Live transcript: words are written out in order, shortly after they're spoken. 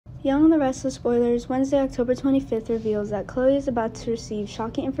Young and the Restless spoilers, Wednesday, October 25th reveals that Chloe is about to receive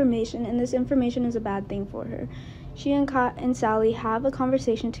shocking information, and this information is a bad thing for her. She and Sally have a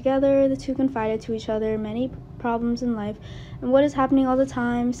conversation together. The two confided to each other many problems in life and what is happening all the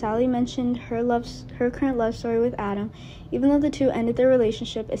time. Sally mentioned her current love story with Adam. Even though the two ended their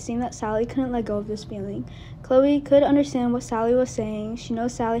relationship, it seemed that Sally couldn't let go of this feeling. Chloe could understand what Sally was saying. She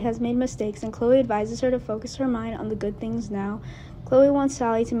knows Sally has made mistakes, and Chloe advises her to focus her mind on the good things now. Chloe wants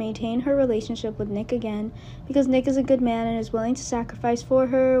Sally to maintain her relationship with Nick again because Nick is a good man and is willing to sacrifice for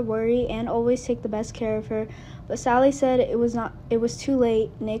her, worry, and always take the best care of her. But Sally said it was too late.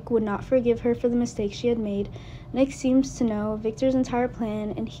 Nick would not forgive her for the mistake she had made. Nick seems to know Victor's entire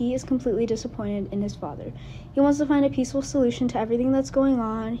plan, and he is completely disappointed in his father. He wants to find a peaceful solution to everything that's going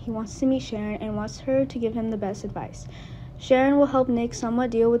on. He wants to meet Sharon and wants her to give him the best advice. Sharon will help Nick somewhat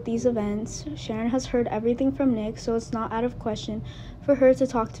deal with these events. Sharon has heard everything from Nick, so it's not out of question for her to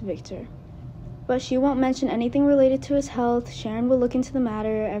talk to Victor. But she won't mention anything related to his health. Sharon will look into the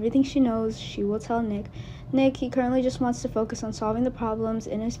matter. Everything she knows, she will tell Nick. Nick, he currently just wants to focus on solving the problems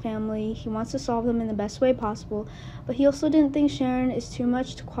in his family. He wants to solve them in the best way possible, but he also didn't think Sharon is too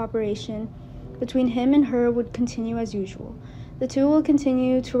much cooperation between him and her would continue as usual. The two will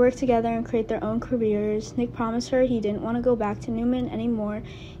continue to work together and create their own careers. Nick promised her he didn't want to go back to Newman anymore.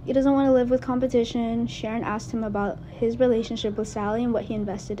 He doesn't want to live with competition. Sharon asked him about his relationship with Sally and what he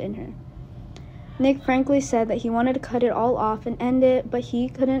invested in her. Nick frankly said that he wanted to cut it all off and end it, but he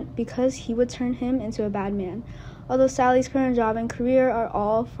couldn't because he would turn him into a bad man. Although Sally's current job and career are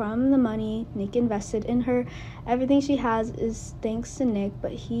all from the money Nick invested in her, everything she has is thanks to Nick,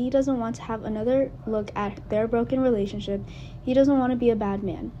 but he doesn't want to have another look at their broken relationship. He doesn't want to be a bad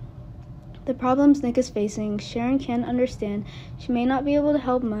man. The problems Nick is facing, Sharon can understand. She may not be able to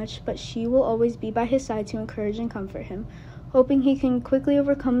help much, but she will always be by his side to encourage and comfort him. Hoping he can quickly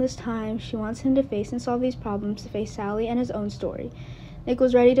overcome this time, she wants him to face and solve these problems, to face Sally and his own story. Nick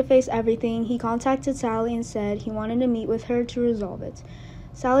was ready to face everything. He contacted Sally and said he wanted to meet with her to resolve it.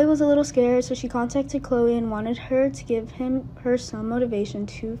 Sally was a little scared, so she contacted Chloe and wanted her to give her some motivation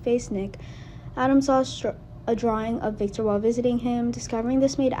to face Nick. Adam saw a drawing of Victor while visiting him. Discovering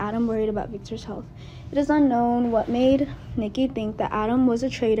this made Adam worried about Victor's health. It is unknown what made Nikki think that Adam was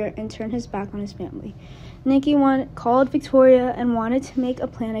a traitor and turn his back on his family. Nikki called Victoria and wanted to make a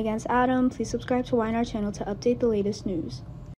plan against Adam. Please subscribe to Our channel to update the latest news.